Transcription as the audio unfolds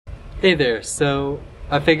Hey there, so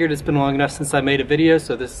I figured it's been long enough since I made a video,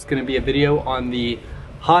 so this is going to be a video on the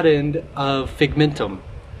hot end of Figmentum.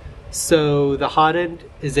 So the hot end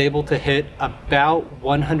is able to hit about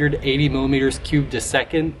 180 millimeters cubed a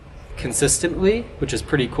second consistently, which is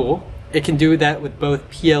pretty cool. It can do that with both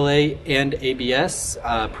PLA and ABS,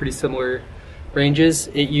 pretty similar ranges.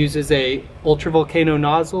 It uses a ultravolcano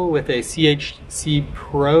nozzle with a CHC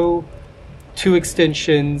Pro, 2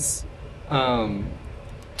 extensions,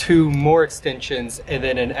 2 more extensions, and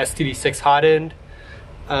then an STD6 hot end.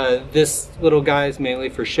 This little guy is mainly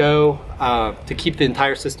for show. To keep the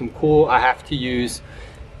entire system cool, I have to use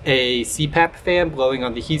a CPAP fan blowing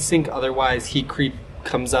on the heatsink, otherwise heat creep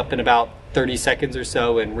comes up in about 30 seconds or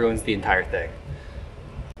so and ruins the entire thing.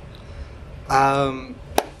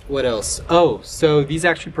 What else? Oh, so these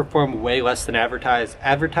actually perform way less than advertised.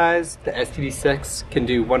 The STD6 can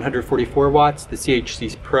do 144 watts, the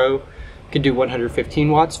CHC Pro can do 115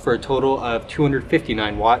 watts for a total of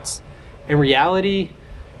 259 watts. In reality,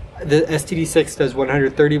 the STD6 does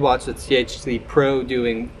 130 watts with CHC Pro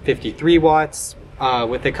doing 53 watts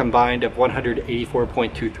with a combined of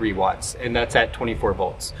 184.23 watts, and that's at 24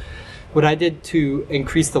 volts. What I did to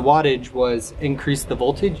increase the wattage was increase the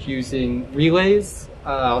voltage using relays.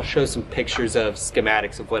 I'll show some pictures of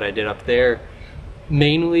schematics of what I did up there.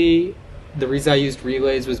 Mainly, the reason I used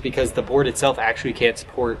relays was because the board itself actually can't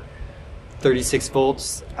support 36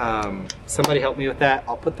 volts. Somebody helped me with that.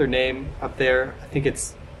 I'll put their name up there. I think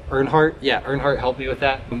it's Earnhardt. Yeah, Earnhardt helped me with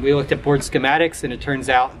that. We looked at board schematics, and it turns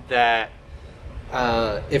out that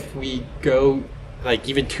if we go like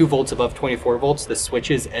even 2 volts above 24 volts, the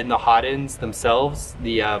switches and the hot ends themselves,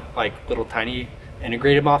 the like little tiny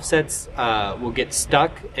integrated offsets, will get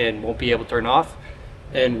stuck and won't be able to turn off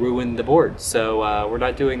and ruin the board. So we're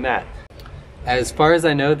not doing that. As far as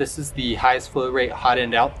I know, this is the highest flow rate hot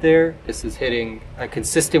end out there. This is hitting a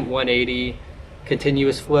consistent 180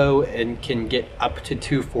 continuous flow and can get up to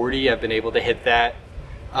 240. I've been able to hit that,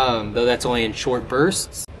 though that's only in short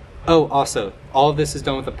bursts. Oh, also, all of this is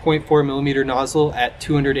done with a 0.4 millimeter nozzle at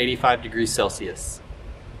 285 degrees Celsius.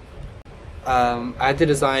 I had to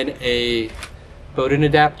design a Bowden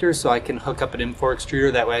adapter so I can hook up an M4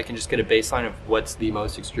 extruder. That way I can just get a baseline of what's the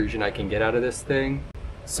most extrusion I can get out of this thing.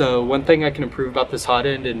 So one thing I can improve about this hot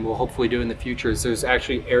end, and will hopefully do in the future, is there's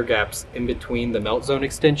actually air gaps in between the melt zone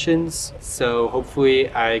extensions. So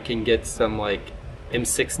hopefully I can get some like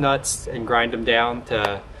M6 nuts and grind them down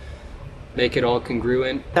to make it all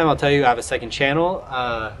congruent. This time I'll tell you I have a second channel.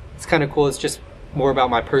 It's kind of cool. It's just more about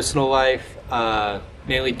my personal life,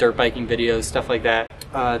 mainly dirt biking videos, stuff like that.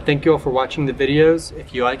 Thank you all for watching the videos.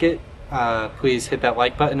 If you like it, please hit that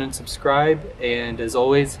like button and subscribe. And as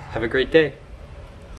always, have a great day.